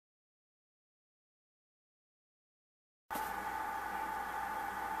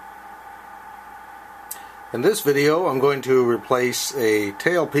In this video I'm going to replace a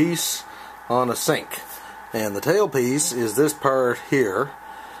tailpiece on a sink, and the tailpiece is this part here.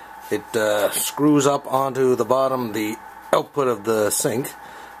 It screws up onto the bottom, the output of the sink.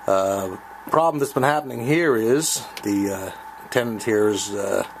 Problem that's been happening here is the tenant here has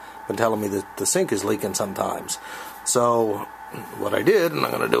been telling me that the sink is leaking sometimes. So what I did, and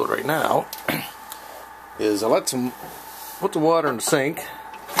I'm going to do it right now, is I put the water in the sink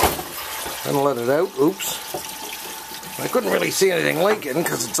and let it out. Oops. I couldn't really see anything leaking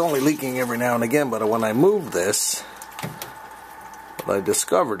because it's only leaking every now and again, but when I moved this, what I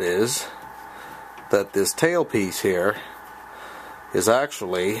discovered is that this tailpiece here is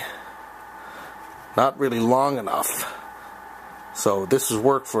actually not really long enough. So this has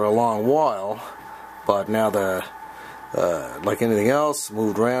worked for a long while, but now like anything else,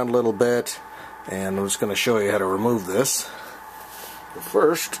 moved around a little bit, and I'm just going to show you how to remove this. But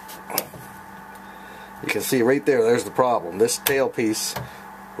first, you can see right there, there's the problem. This tailpiece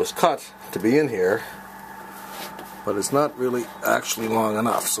was cut to be in here, but it's not really actually long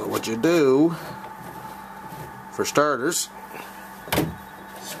enough. So what you do, for starters,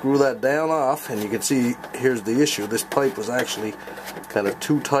 screw that down off, and you can see here's the issue. This pipe was actually kind of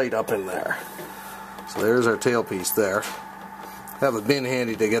too tight up in there. So there's our tailpiece there. Have a bin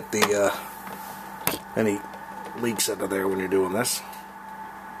handy to get the any leaks out of there when you're doing this.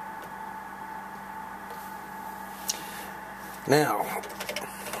 Now,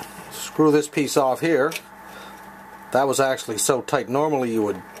 screw this piece off here. That was actually so tight. Normally you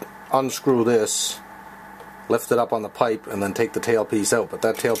would unscrew this, lift it up on the pipe, and then take the tailpiece out, but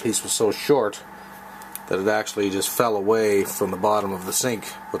that tailpiece was so short that it actually just fell away from the bottom of the sink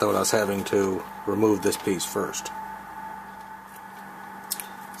without us having to remove this piece first.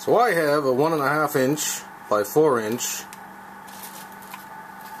 So I have a 1.5 inch by 4 inch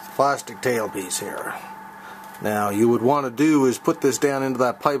plastic tailpiece here. Now you would want to do is put this down into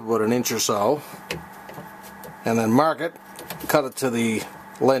that pipe about 1 inch or so, and then mark it, cut it to the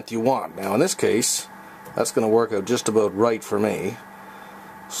length you want. Now in this case, that's going to work out just about right for me.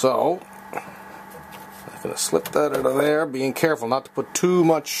 So I'm going to slip that out of there, being careful not to put too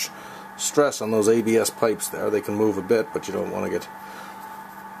much stress on those ABS pipes there. They can move a bit, but you don't want to get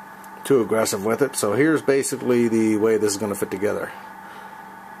too aggressive with it. So here's basically the way this is going to fit together.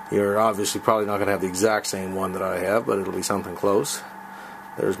 You're obviously probably not going to have the exact same one that I have, but it'll be something close.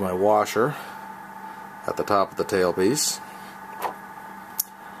 There's my washer at the top of the tailpiece.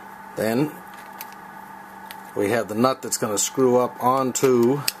 Then we have the nut that's going to screw up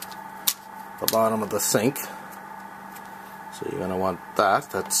onto the bottom of the sink. So you're going to want that.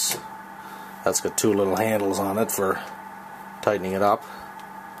 That's got 2 little handles on it for tightening it up.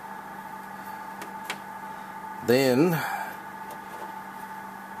 Then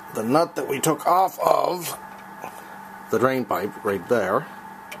the nut that we took off of the drain pipe right there,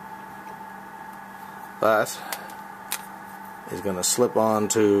 that is going to slip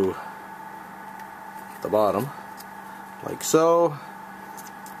onto the bottom like so,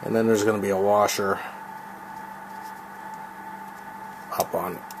 and then there's going to be a washer up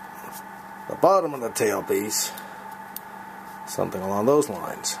on the bottom of the tailpiece, something along those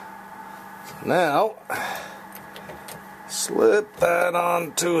lines. So now slip that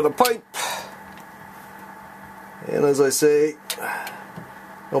onto the pipe, and as I say,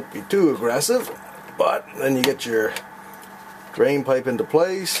 don't be too aggressive, but then you get your drain pipe into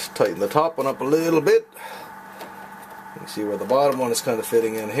place, tighten the top one up a little bit. You see where the bottom one is kind of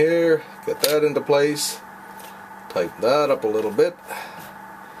fitting in here, get that into place, tighten that up a little bit,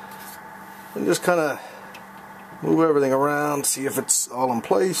 and just kind of move everything around, see if it's all in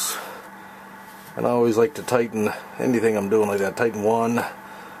place. And I always like to tighten anything I'm doing like that, tighten one,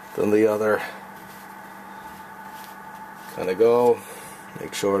 then the other, kind of go,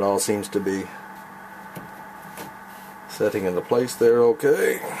 make sure it all seems to be setting into place there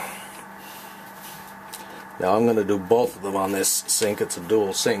okay. Now I'm going to do both of them on this sink. It's a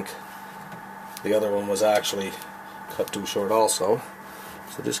dual sink. The other one was actually cut too short also.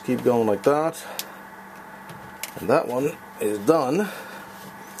 So just keep going like that. And that one is done.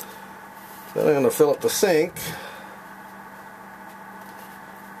 Then I'm going to fill up the sink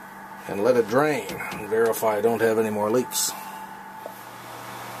and let it drain and verify I don't have any more leaks.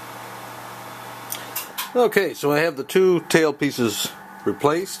 Okay, so I have the 2 tail pieces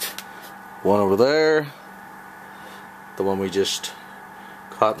replaced. One over there, the one we just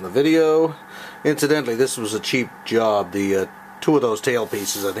caught in the video. Incidentally, this was a cheap job. The 2 of those tail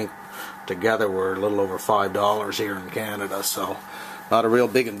pieces, I think, together were a little over $5 here in Canada, so not a real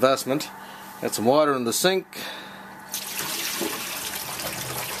big investment. Got some water in the sink.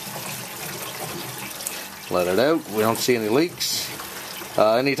 Let it out. We don't see any leaks.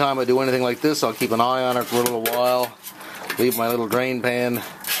 Anytime I do anything like this, I'll keep an eye on it for a little while. Leave my little drain pan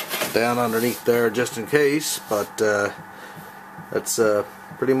down underneath there just in case, but that's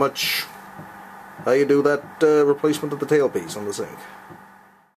pretty much how you do that replacement of the tailpiece on the sink.